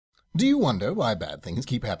Do you wonder why bad things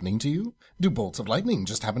keep happening to you? Do bolts of lightning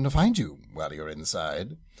just happen to find you while you're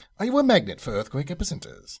inside? Are you a magnet for earthquake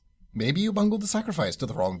epicenters? Maybe you bungled the sacrifice to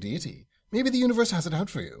the wrong deity. Maybe the universe has it out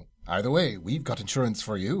for you. Either way, we've got insurance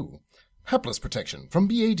for you. Hapless Protection from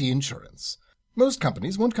B.A.D. Insurance. Most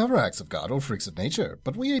companies won't cover acts of God or freaks of nature,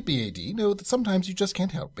 but we at B.A.D. know that sometimes you just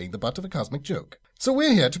can't help being the butt of a cosmic joke. So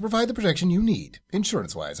we're here to provide the protection you need,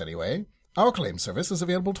 insurance-wise anyway. Our claim service is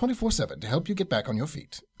available 24/7 to help you get back on your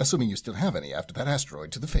feet, assuming you still have any after that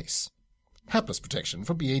asteroid to the face. Hapless Protection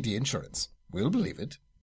from B.A.D. Insurance. We'll believe it.